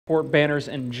Port banners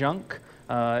and junk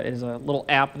is a little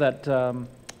app that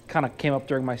kind of came up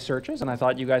during my searches, and I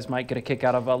thought you guys might get a kick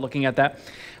out of looking at that.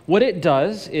 What it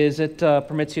does is it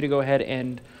permits you to go ahead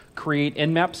and create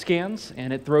nmap scans,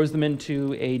 and it throws them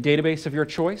into a database of your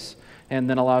choice, and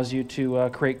then allows you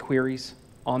to create queries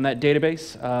on that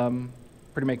database.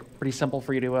 Pretty simple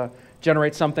for you to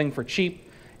generate something for cheap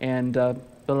and build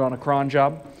it on a cron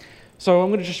job. So I'm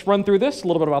going to just run through this, a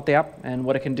little bit about the app and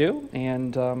what it can do,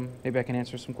 and maybe I can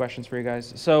answer some questions for you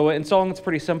guys. So installing it's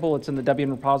pretty simple. It's in the Debian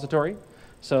repository.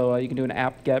 So you can do an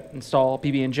apt get install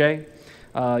PBNJ.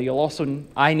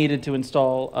 I needed to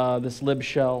install this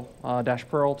libshell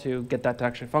 -perl to get that to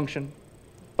actually function.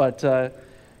 But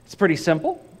it's pretty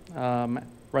simple.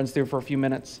 Runs through for a few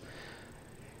minutes.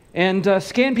 And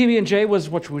Scan PBNJ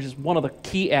which is one of the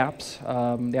key apps,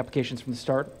 the applications from the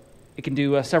start. It can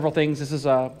do several things. This is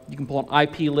you can pull an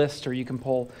IP list, or you can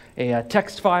pull a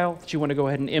text file that you want to go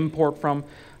ahead and import from.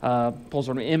 Pulls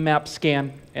an nmap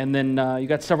scan, and then you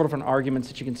got several different arguments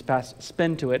that you can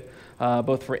spin to it,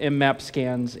 both for nmap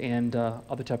scans and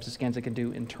other types of scans it can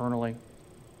do internally.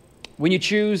 When you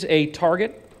choose a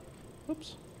target, you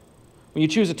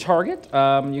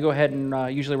go ahead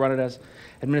and usually run it as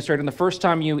administrator. And the first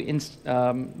time you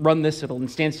run this, it'll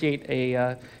instantiate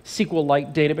a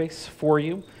SQLite database for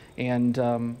you, and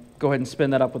go ahead and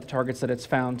spin that up with the targets that it's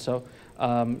found. So,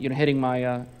 hitting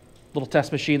my little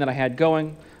test machine that I had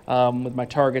going with my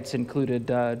targets included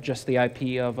just the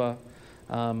IP of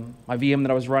my VM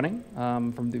that I was running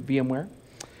from the VMware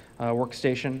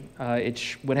workstation.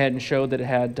 It went ahead and showed that it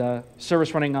had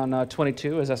service running on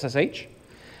 22 as SSH.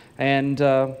 And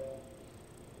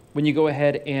when you go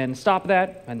ahead and stop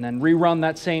that and then rerun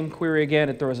that same query again,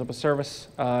 it throws up a service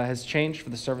has changed,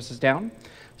 for the service is down.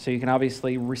 So you can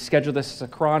obviously reschedule this as a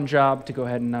cron job to go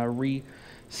ahead and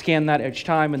rescan that each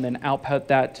time, and then output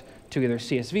that to either a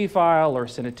CSV file, or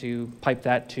send it to pipe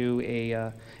that to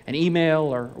an email,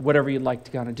 or whatever you'd like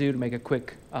to kind of do to make a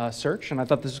quick search. And I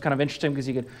thought this was kind of interesting because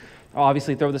you could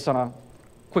obviously throw this on a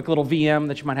quick little VM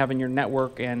that you might have in your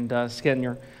network and scan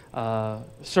your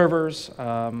servers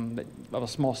of a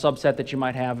small subset that you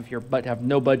might have if you have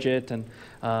no budget, and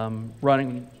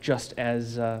running just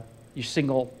as your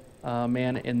single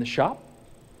man in the shop.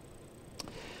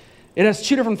 It has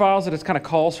two different files that it kind of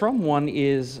calls from. One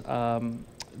is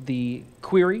the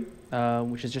query,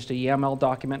 which is just a YAML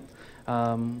document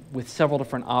with several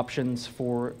different options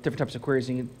for different types of queries.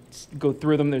 You can go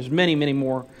through them. There's many, many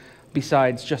more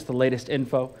besides just the latest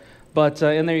info. But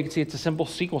in there you can see it's a simple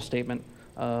SQL statement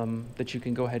that you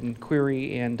can go ahead and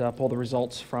query and pull the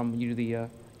results from the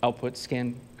output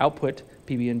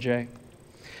PBNJ.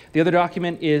 The other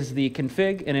document is the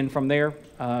config, and then from there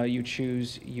you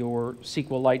choose your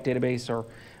SQLite database, or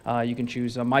you can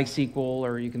choose a MySQL,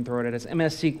 or you can throw it as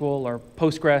MS SQL or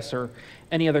Postgres, or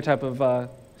any other type of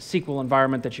SQL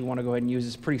environment that you want to go ahead and use.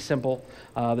 It's pretty simple.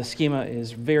 The schema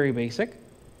is very basic.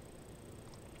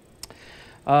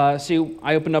 So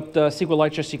I opened up the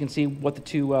SQLite just so you can see what the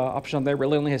two options on there. It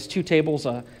really only has two tables,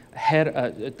 a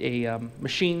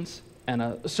machines and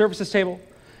a services table.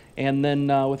 And then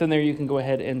within there you can go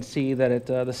ahead and see that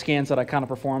the scans that I kind of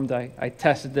performed, I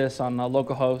tested this on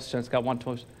localhost, and it's got the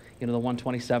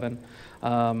 127,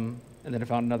 and then I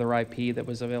found another IP that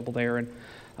was available there. And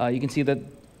you can see that it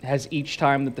has each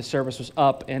time that the service was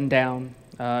up and down,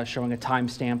 showing a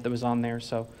timestamp that was on there.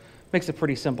 So it makes it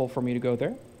pretty simple for me to go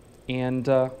there. And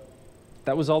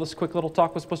that was all this quick little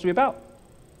talk was supposed to be about.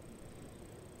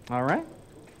 All right.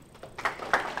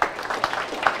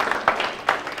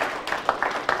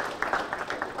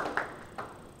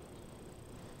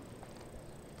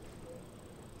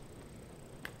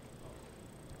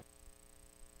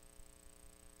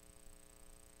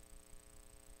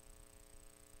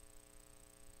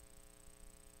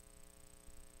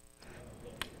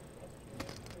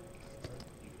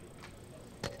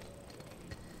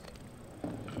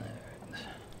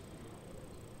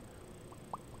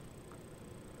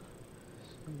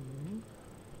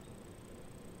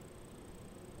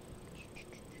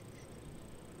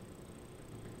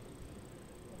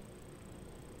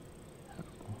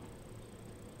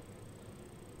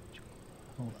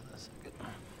 Hold on a second.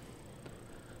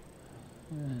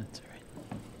 That's all right.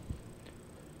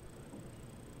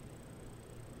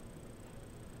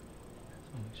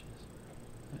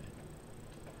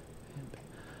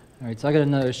 All right, so I got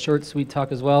another short, sweet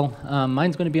talk as well.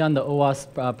 Mine's going to be on the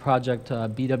OWASP project,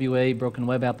 BWA, Broken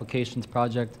Web Applications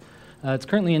project. It's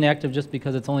currently inactive just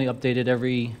because it's only updated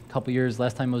every couple years.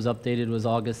 Last time it was updated was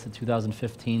August of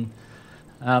 2015.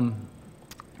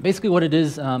 Basically what it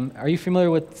is, are you familiar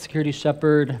with Security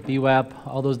Shepherd, BWAP,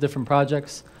 all those different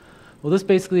projects? Well, this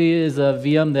basically is a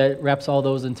VM that wraps all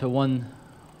those into one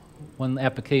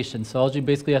application. So all you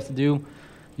basically have to do,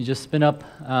 you just spin up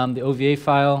the OVA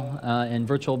file in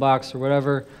VirtualBox or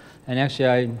whatever. And actually,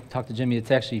 I talked to Jimmy.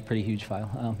 It's actually a pretty huge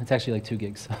file. It's actually like 2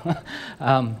 gigs.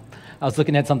 I was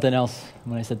looking at something else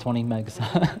when I said 20 megs.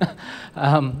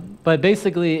 But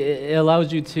basically, it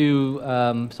allows you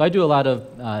to. So I do a lot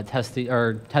of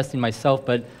testing myself,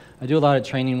 but I do a lot of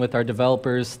training with our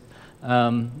developers.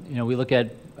 We look at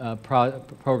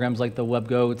programs like the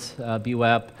WebGoat,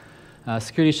 BWAP,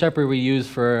 Security Shepherd we use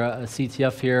for a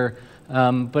CTF here.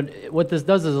 But what this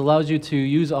does is allows you to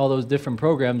use all those different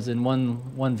programs in one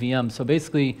VM. So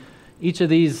basically, each of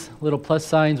these little plus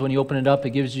signs, when you open it up,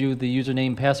 it gives you the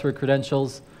username, password,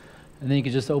 credentials, and then you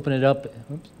can just open it up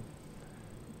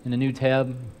in a new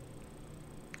tab,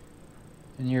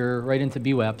 and you're right into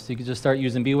BWAP. So you can just start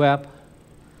using BWAP,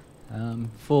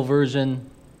 full version.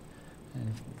 And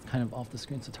it's kind of off the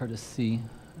screen, so it's hard to see.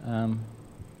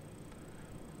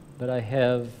 But I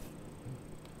have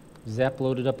Zap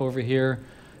loaded up over here.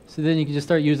 So then you can just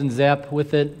start using Zap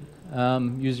with it.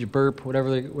 Use your burp,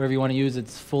 whatever you want to use.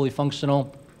 It's fully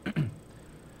functional.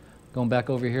 Going back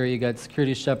over here, you got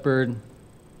Security Shepherd.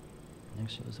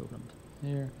 Actually, let's open up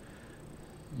here.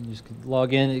 And you just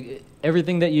log in.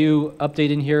 Everything that you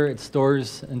update in here, it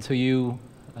stores until you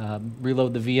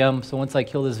reload the VM. So once I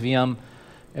kill this VM,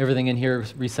 everything in here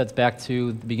resets back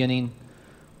to the beginning.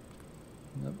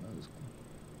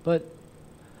 But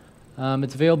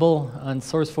it's available on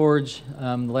SourceForge.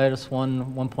 The latest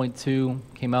one, 1.2,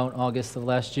 came out August of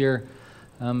last year.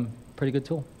 Pretty good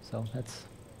tool. So that's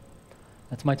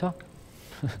my talk.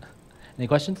 Any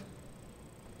questions?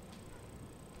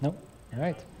 No? All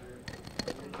right.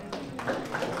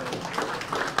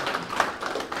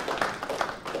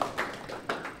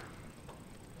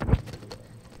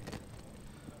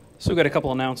 So we've got a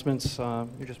couple announcements.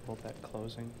 You just pulled that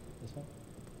closing. This one?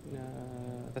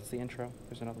 That's the intro.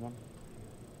 There's another one.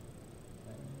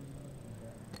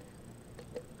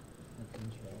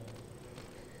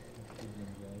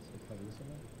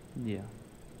 Yeah.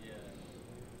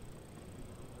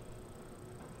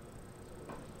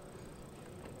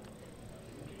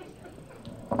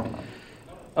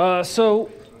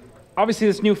 So obviously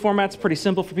this new format's pretty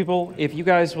simple for people. If you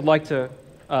guys would like to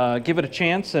give it a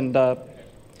chance and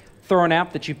throw an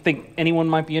app that you think anyone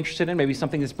might be interested in, maybe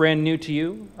something that's brand new to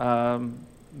you,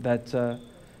 that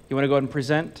you want to go ahead and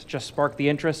present, just spark the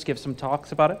interest, give some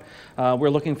talks about it. We're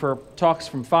looking for talks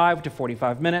from 5 to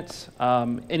 45 minutes,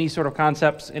 any sort of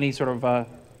concepts, any sort of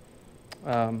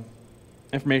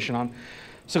information on.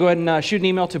 So go ahead and shoot an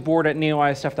email to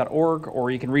board@neoisf.org,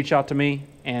 or you can reach out to me,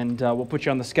 and we'll put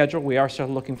you on the schedule. We are still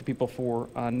looking for people for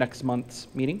next month's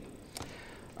meeting.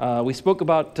 We spoke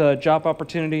about job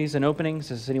opportunities and openings.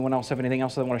 Does anyone else have anything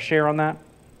else they want to share on that?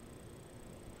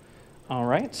 All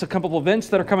right, so a couple of events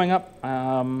that are coming up.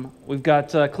 We've got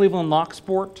Cleveland Lock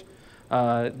Sport,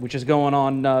 which is going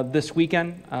on this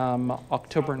weekend,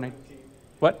 October 9th.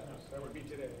 What? That would be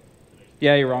today.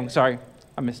 Yeah, you're wrong. Sorry,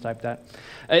 I mistyped that.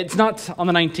 It's not on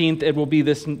the 19th. It will be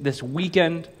this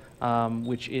weekend,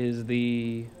 which is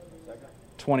the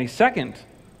 22nd.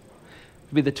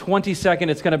 It'll be the 22nd.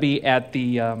 It's going to be at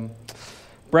the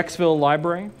Brecksville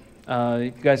Library.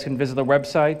 You guys can visit the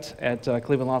website at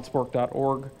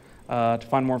clevelandlocksport.org. To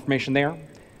find more information there.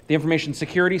 The Information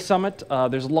Security Summit,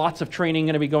 there's lots of training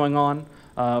going to be going on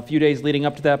a few days leading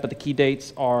up to that, but the key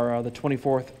dates are the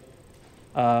 24th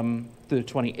through the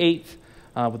 28th,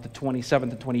 with the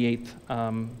 27th and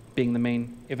 28th being the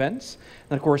main events.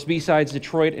 And of course, B-Sides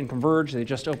Detroit and Converge, they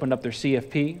just opened up their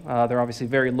CFP. They're obviously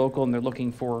very local, and they're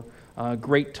looking for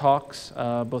great talks.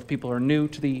 Both people are new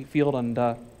to the field and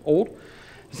old.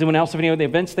 Does anyone else have any other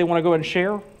events they want to go ahead and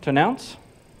share to announce?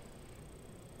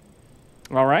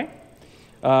 All right.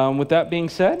 With that being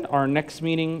said, our next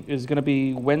meeting is going to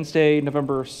be Wednesday,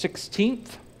 November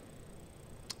 16th.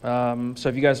 So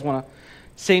if you guys want to,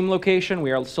 same location,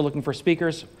 we are still looking for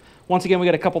speakers. Once again, we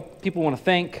got a couple people want to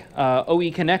thank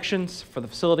OE Connections for the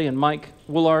facility and Mike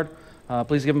Woolard.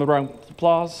 Please give them a round of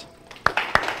applause.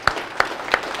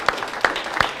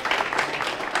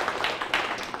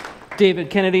 David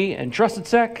Kennedy and Trusted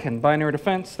Sec and Binary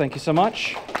Defense, thank you so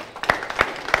much.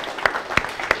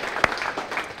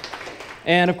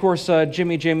 And of course,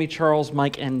 Jimmy, Jamie, Charles,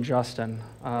 Mike, and Justin.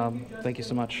 Thank you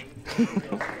so much.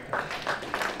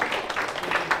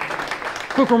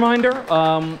 Quick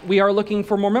reminder, we are looking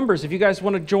for more members. If you guys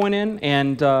want to join in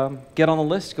and get on the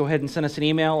list, go ahead and send us an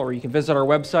email, or you can visit our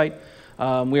website.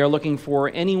 We are looking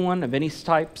for anyone of any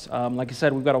types. Like I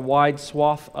said, we've got a wide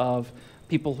swath of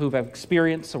people who have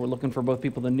experience, so we're looking for both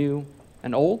people the new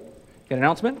and old. Got an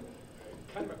announcement?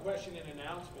 Kind of a question and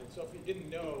announcement. So if you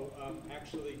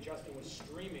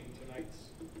tonight's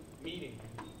meeting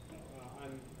on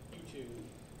YouTube,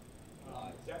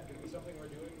 is that going to be something we're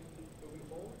doing moving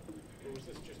forward? Or was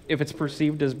this just If it's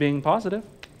perceived as being positive.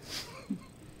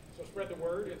 so spread the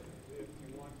word if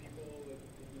you want people that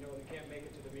you know that can't make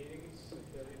it to the meetings,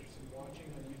 if they're interested in watching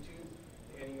on YouTube,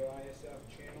 the NEOISF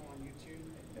channel on YouTube,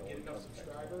 get enough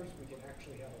subscribers, we can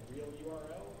actually have a real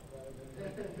URL rather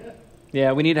than.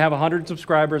 Yeah, we need to have 100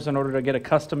 subscribers in order to get a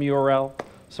custom URL.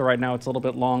 So right now it's a little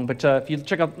bit long. But if you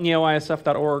check out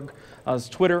neoisf.org's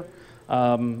Twitter,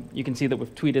 you can see that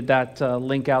we've tweeted that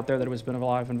link out there that it has been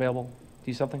live and available.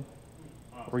 Do you something?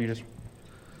 Or you just...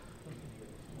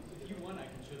 If you want, I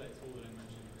can show that tool that I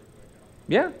mentioned real quick.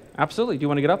 Yeah, absolutely. Do you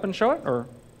want to get up and show it? Or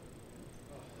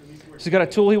so he's got a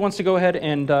tool he wants to go ahead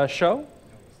and show.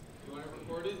 You want it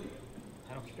recorded?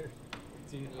 I don't care.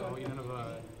 Do you, do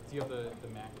you have the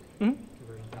Mac Mm-hmm.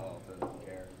 conversion? I don't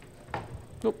care.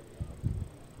 Nope.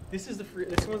 This is the free.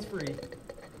 This one's free.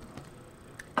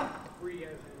 Free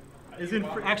As in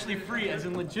actually free. As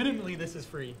in legitimately, this is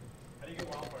free. How do you get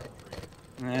wildfire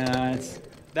free?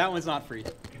 That one's not free.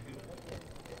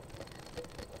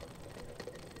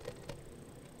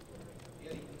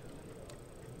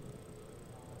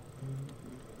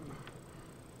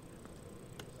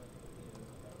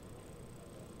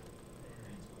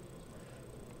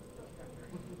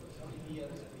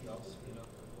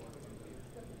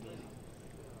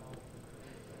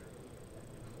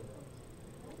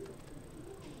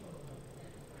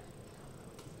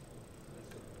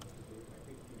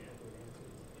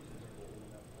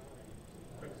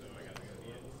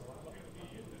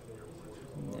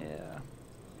 Yeah.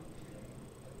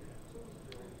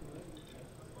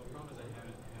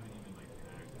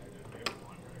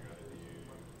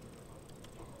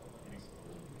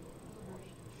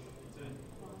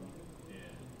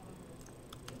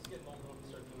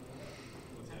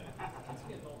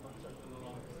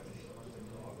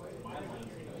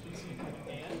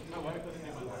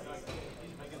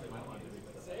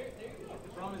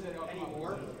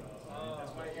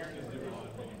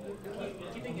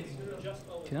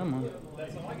 Come on.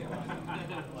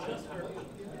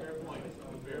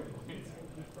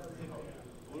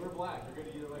 Blue or black? You're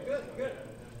good either way. Good.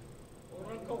 We'll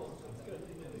run cold. That's good.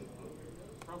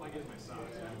 Problem I get is my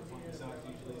socks. I have funky socks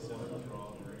usually, so they're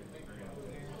all very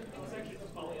It's actually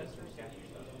just polyester. You can't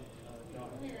use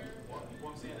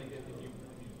Well, I'm saying like if you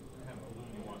have a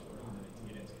balloon you want to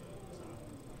get into the sock.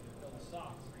 the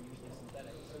socks are usually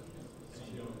synthetic. So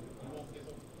you won't get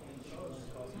them.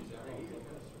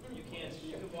 You can't.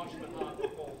 You can wash them in hot or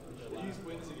cold. Use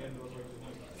wins again. Those are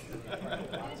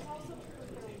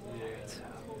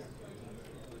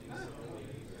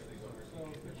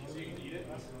so you can eat it.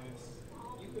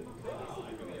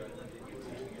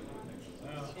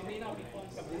 It may not be fun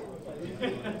coming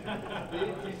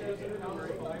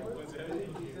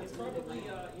It's probably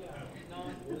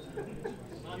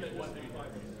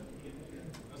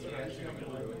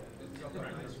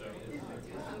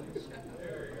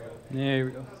There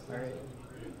we go. All right.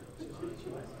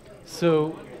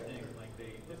 So,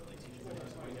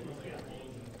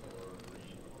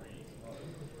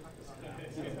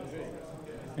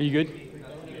 are you good?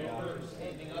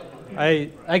 I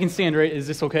can stand, right? Is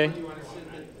this okay?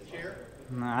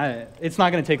 Nah, it's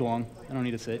not going to take long. I don't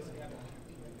need to sit.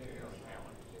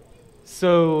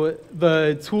 So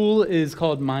the tool is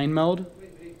called MindMeld.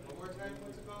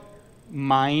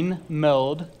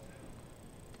 MindMeld.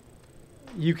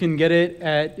 You can get it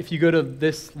at, if you go to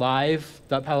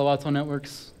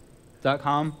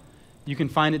thislive.paloaltonetworks.com, you can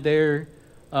find it there,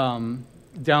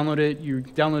 download it, you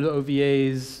download the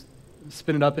OVAs,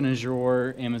 spin it up in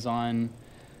Azure, Amazon,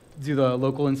 do the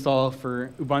local install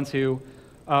for Ubuntu.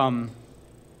 And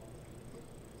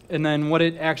then what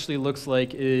it actually looks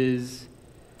like is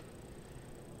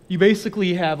you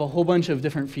basically have a whole bunch of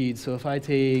different feeds. So if I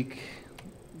take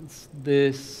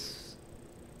this,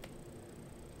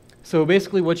 so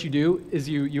basically what you do is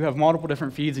you have multiple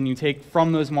different feeds, and you take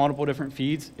from those multiple different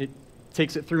feeds, it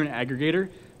takes it through an aggregator.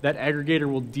 That aggregator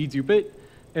will dedupe it,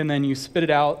 and then you spit it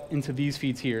out into these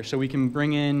feeds here. So we can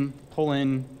bring in, pull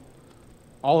in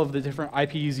all of the different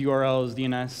IPs, URLs,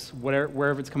 DNS,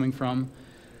 wherever it's coming from.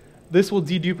 This will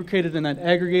deduplicate it in that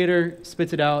aggregator,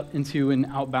 spits it out into an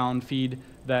outbound feed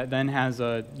that then has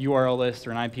a URL list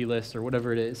or an IP list or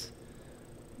whatever it is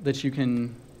that you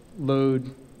can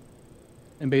load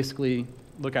and basically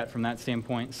look at from that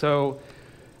standpoint. So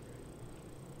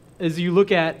as you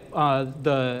look at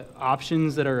the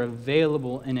options that are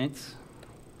available in it,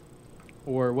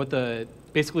 or what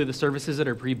basically the services that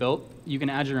are pre-built, you can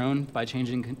add your own by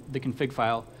changing the config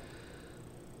file.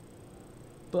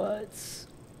 But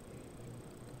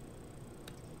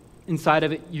inside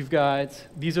of it, you've got,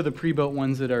 these are the pre-built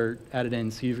ones that are added in.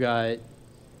 So you've got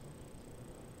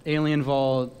Alien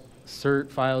Vault, CERT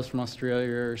files from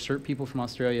Australia, or CERT people from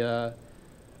Australia,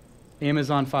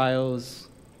 Amazon files,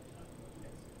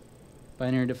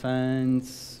 binary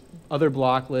defense, other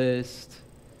block list,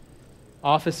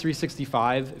 Office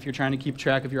 365, if you're trying to keep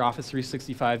track of your Office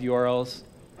 365 URLs.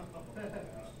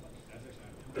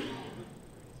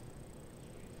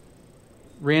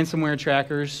 Ransomware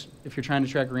trackers, if you're trying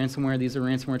to track ransomware, these are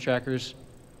ransomware trackers.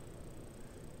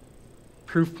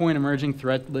 Proofpoint emerging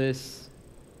threat lists.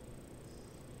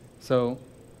 So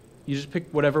you just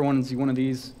pick whatever ones you want of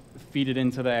these, feed it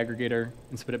into the aggregator,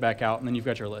 and spit it back out, and then you've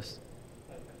got your list.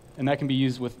 And that can be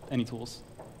used with any tools.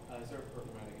 Is there a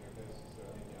programmatic interface?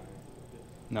 So API?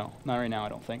 No, not right now, I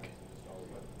don't think.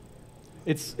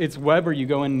 It's web, or you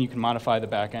go in and you can modify the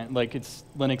backend. Like, it's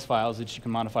Linux files that you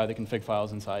can modify the config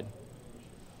files inside.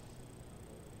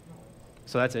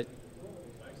 So that's it.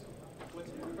 From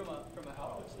an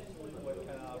output standpoint, what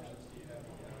kind of options do you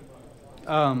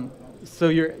have? So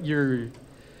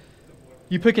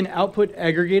you pick an output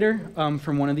aggregator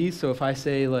from one of these. So if I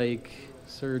say like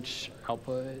search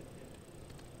output,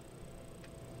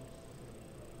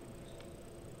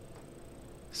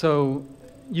 so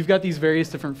you've got these various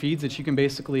different feeds that you can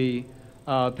basically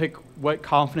pick what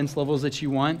confidence levels that you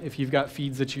want. If you've got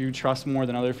feeds that you trust more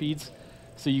than other feeds,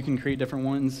 so you can create different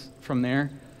ones from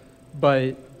there.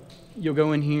 But you'll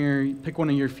go in here, pick one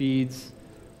of your feeds,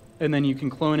 and then you can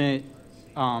clone it,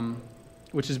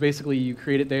 which is basically you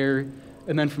create it there,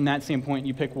 and then from that standpoint,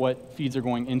 you pick what feeds are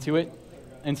going into it.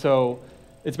 And so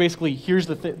it's basically, here's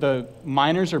the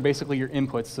minors are basically your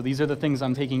inputs. So these are the things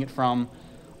I'm taking it from.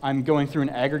 I'm going through an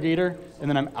aggregator, and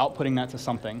then I'm outputting that to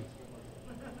something.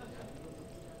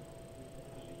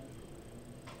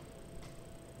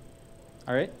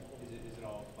 All right? Is it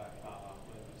all flat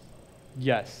output?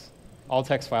 Yes, all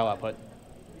text file output.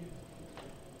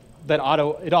 It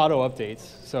auto updates.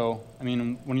 So, I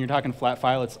mean, when you're talking flat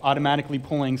file, it's automatically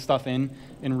pulling stuff in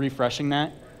and refreshing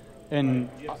that. And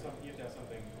You have to have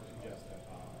something to suggest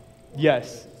that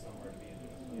yes, somewhere to be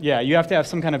in. yeah, you have to have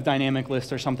some kind of dynamic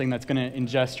list or something that's going to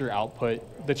ingest your output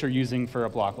that you're using for a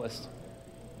block list.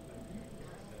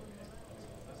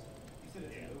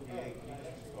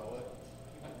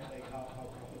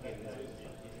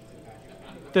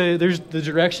 The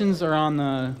directions are on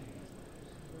the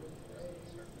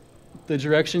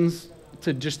directions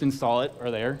to just install it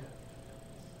are there.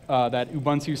 That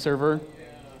Ubuntu server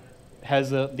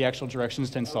has the actual directions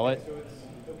to install it.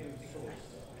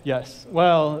 Yes.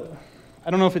 Well, I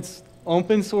don't know if it's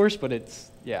open source, but it's,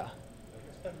 yeah.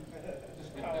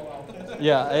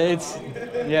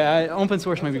 Yeah, open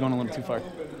source might be going a little too far.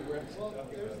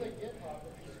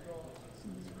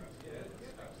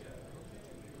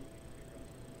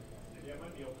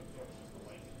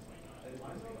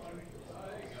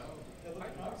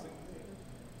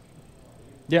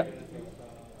 Yeah.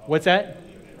 What's that?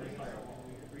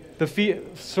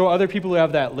 So other people who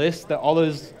have that list, that all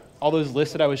those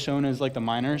lists that I was shown as like the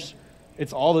minors,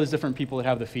 it's all those different people that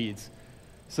have the feeds.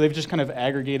 So they've just kind of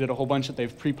aggregated a whole bunch that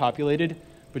they've pre-populated,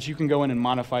 but you can go in and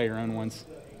modify your own ones.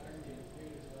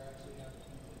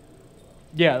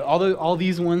 Yeah, all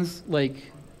these ones,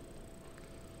 like,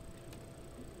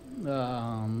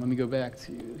 let me go back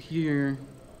to here.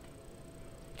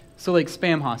 So like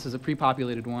SpamHost is a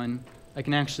pre-populated one. I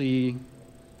can actually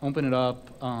open it up.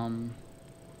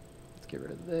 Let's get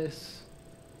rid of this.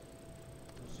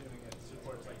 Assuming it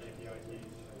supports like API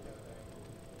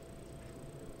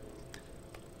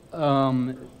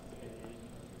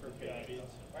keys.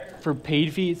 For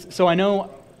paid feeds. So I know,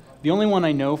 the only one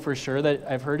I know for sure that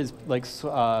I've heard is like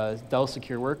Dell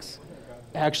SecureWorks.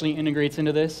 It actually integrates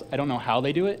into this. I don't know how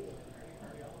they do it,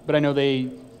 but I know they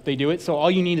do it. So all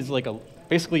you need is like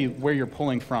basically where you're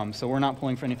pulling from. So we're not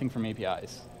pulling for anything from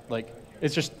APIs. Like,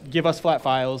 it's just give us flat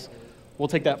files. We'll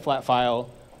take that flat file,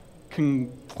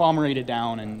 conglomerate it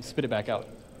down, and spit it back out.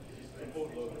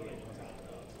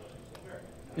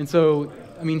 And so,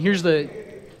 I mean, here's your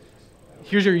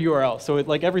URL. So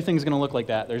like everything's going to look like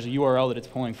that. There's a URL that it's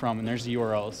pulling from, and there's the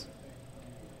URLs.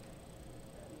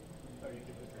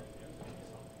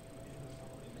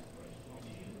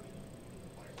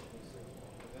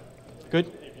 Good?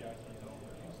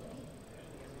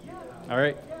 All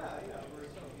right.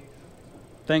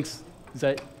 Thanks. Is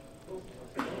that